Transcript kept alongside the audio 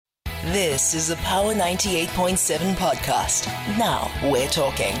This is a Power 98.7 podcast. Now we're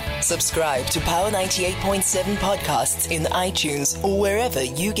talking. Subscribe to Power 98.7 podcasts in iTunes or wherever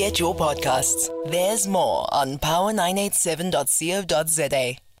you get your podcasts. There's more on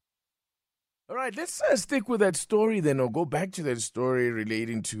power987.co.za. All right, let's stick with that story then, or go back to that story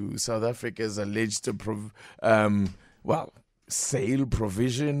relating to South Africa's alleged sale,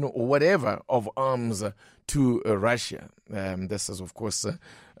 provision, or whatever of arms to Russia. This is, of course,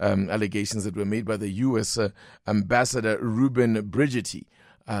 allegations that were made by the U.S. Ambassador Ruben Brigitte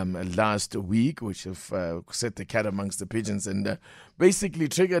last week, which have set the cat amongst the pigeons and basically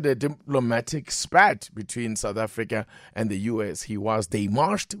triggered a diplomatic spat between South Africa and the U.S. He was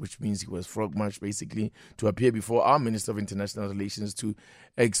démarched, which means he was frog-marched, basically, to appear before our Minister of International Relations to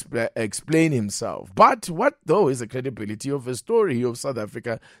explain himself. But what, though, is the credibility of a story of South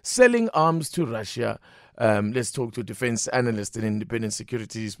Africa selling arms to Russia? Let's talk to defense analyst and independent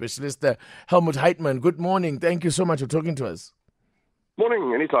security specialist, Helmut Heitmann. Good morning. Thank you so much for talking to us.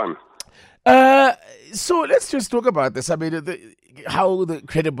 Morning, anytime. So let's just talk about this. I mean, how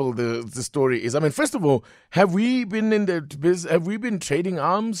credible the story is. I mean, first of all, have we been trading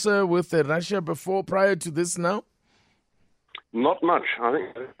arms with Russia before, prior to this now? Not much. I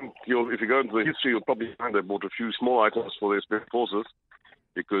think if you go into the history, you'll probably find they bought a few small items for their special forces,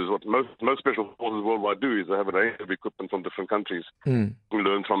 because what most special forces worldwide do is they have an range of equipment from different countries. We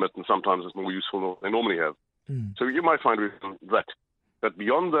learn from it, and sometimes it's more useful than they normally have. So you might find that. But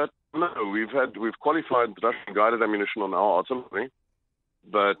beyond that, no, we've qualified Russian guided ammunition on our artillery,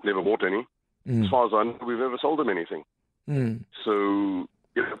 but never bought any. As far as I know, we've never sold them anything. So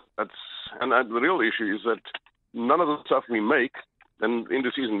the real issue is that none of the stuff we make, and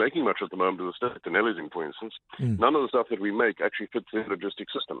industry isn't making much at the moment, with the state and Ellison, for instance, none of the stuff that we make actually fits their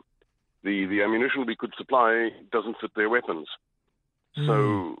logistics system. The ammunition we could supply doesn't fit their weapons.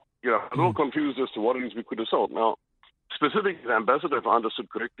 So, a little confused as to what it is we could have sold. Now, specifically, the ambassador, if I understood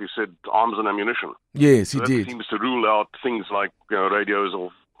correctly, said arms and ammunition. Yes, he did. That seems to rule out things like radios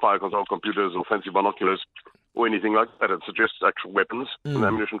or fire control computers or fancy binoculars or anything like that. It suggests actual weapons and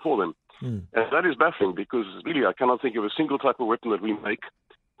ammunition for them. And that is baffling, because really I cannot think of a single type of weapon that we make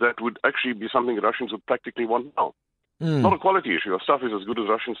that would actually be something the Russians would practically want now. Not a quality issue. Our stuff is as good as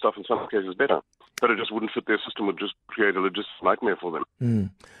Russian stuff, in some cases better, but it just wouldn't fit their system, would just create a logistic nightmare for them.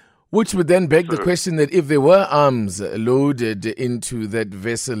 Which would then beg the question that if there were arms loaded into that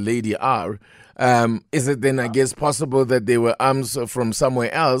vessel Lady R, is it then, I guess, possible that there were arms from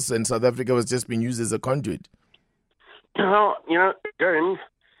somewhere else and South Africa was just being used as a conduit? Well, again,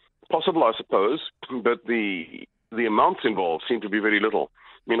 possible, I suppose, but the amounts involved seem to be very little.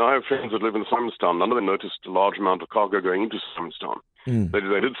 I mean, I have friends that live in Simonstown. None of them noticed a large amount of cargo going into Simonstown.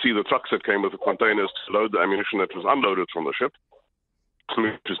 They did see the trucks that came with the containers to load the ammunition that was unloaded from the ship,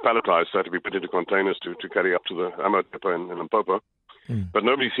 which was palletized, so had to be put into containers to carry up to the ammo depot in Limpopo. But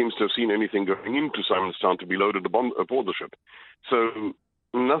nobody seems to have seen anything going into Simonstown to be loaded aboard the ship. So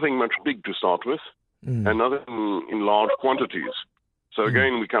nothing much big to start with, and nothing in large quantities. So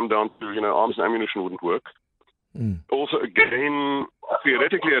again, we come down to, arms and ammunition wouldn't work. Also, again,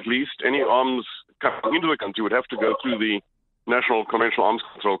 theoretically at least, any arms coming into the country would have to go through the National Conventional Arms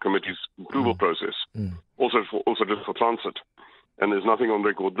Control Committee's approval process, also just for transit. And there's nothing on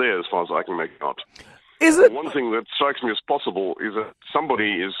record there as far as I can make out. One thing that strikes me as possible is that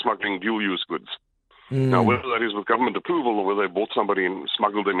somebody is smuggling dual-use goods. Now, whether that is with government approval or whether they bought somebody and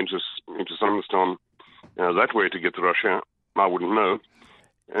smuggled them into Simonstown that way to get to Russia, I wouldn't know.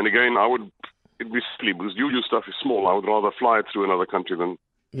 And again, it'd be silly, because dual-use stuff is small. I would rather fly it through another country than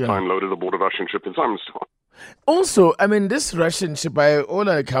try and load it aboard a Russian ship in Simonstown. Also, I mean, this Russian ship, by all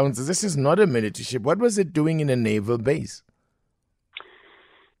accounts, this is not a military ship. What was it doing in a naval base?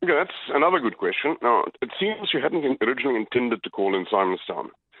 Okay, that's another good question. Now, it seems she hadn't originally intended to call in Simonstown.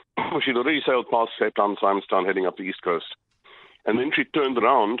 She'd already sailed past Cape Town, Simonstown, heading up the east coast. And then she turned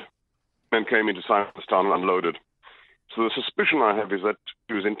around and came into Simonstown and unloaded. So the suspicion I have is that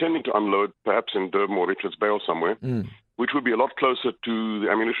she was intending to unload perhaps in Durban or Richards Bay or somewhere, which would be a lot closer to the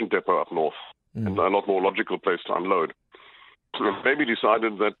ammunition depot up north and a lot more logical place to unload. And maybe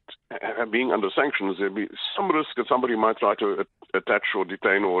decided that being under sanctions, there'd be some risk that somebody might try to attach or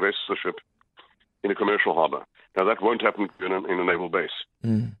detain or arrest the ship in a commercial harbor. Now, that won't happen in a naval base.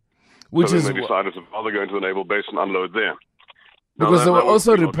 Which so is they decided to rather go into the naval base and unload there. Because there were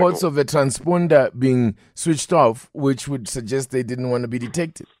also reports of a transponder being switched off, which would suggest they didn't want to be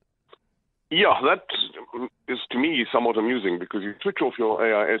detected. Yeah, that is, to me, somewhat amusing, because you switch off your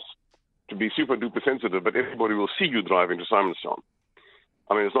AIS to be super duper sensitive, but everybody will see you drive into Simonstown.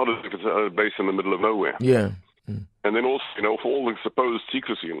 I mean, it's not as if it's a base in the middle of nowhere. Yeah. And then also, for all the supposed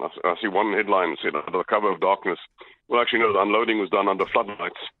secrecy, and I see one headline said, under the cover of darkness. Well, actually, no, the unloading was done under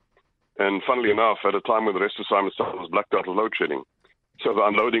floodlights. And funnily enough, at a time when the rest of Simonstown was blacked out with load shedding. So the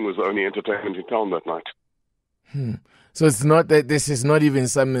unloading was the only entertainment in town that night. So it's not that this is not even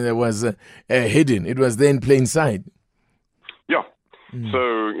something that was hidden. It was there in plain sight. Yeah.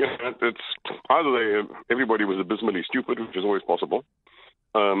 So it's either everybody was abysmally stupid, which is always possible,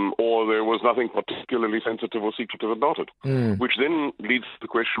 or there was nothing particularly sensitive or secretive about it, which then leads to the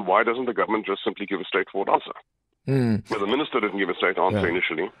question, why doesn't the government just simply give a straightforward answer? Well, the minister didn't give a straight answer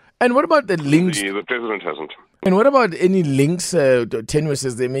initially. And what about the links? The president hasn't. And what about any links, tenuous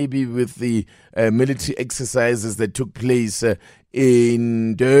as they may be, with the military exercises that took place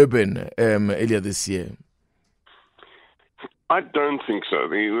in Durban earlier this year? I don't think so.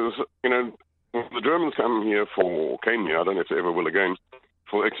 When the Germans came here, I don't know if they ever will again,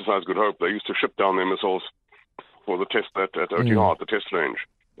 for Exercise Good Hope, they used to ship down their missiles for the test at OTR, at the test range.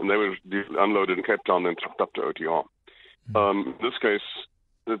 And they were unloaded in Cape Town and trucked up to OTR. In this case,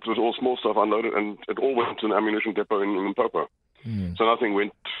 it was all small stuff unloaded, and it all went to an ammunition depot in Limpopo. So nothing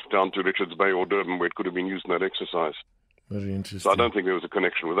went down to Richards Bay or Durban where it could have been used in that exercise. Very interesting. So I don't think there was a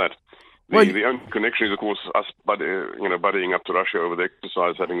connection with that. The only connection is, of course, us buddying up to Russia over the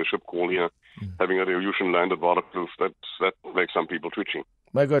exercise, having a ship call here, having a Ilyushin land at Waterkloof. That makes some people twitchy.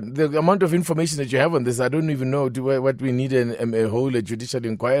 My God, the amount of information that you have on this, I don't even know what we need a whole judicial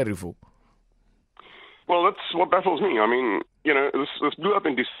inquiry for. Well, that's what baffles me. I mean, this blew up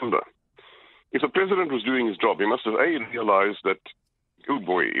in December. If the president was doing his job, he must have, realized that, oh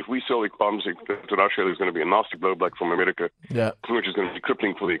boy, if we sell arms to Russia, there's going to be a nasty blowback from America, which is going to be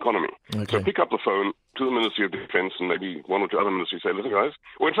crippling for the economy. Okay. So pick up the phone to the Ministry of Defense and maybe one or two other ministries, say, listen, guys,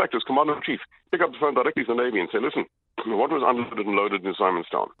 or in fact, as Commander-in-Chief, pick up the phone directly to the Navy and say, listen, what was unloaded and loaded in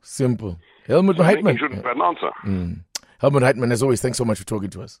Simonstown? Simple. Helmut Heitmann. You shouldn't have an answer. Helmut Heitmann, as always, thanks so much for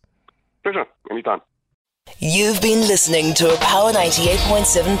talking to us. Pleasure. Anytime. You've been listening to a Power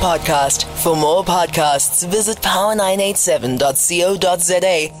 98.7 podcast. For more podcasts, visit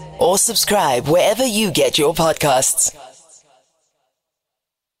power987.co.za or subscribe wherever you get your podcasts.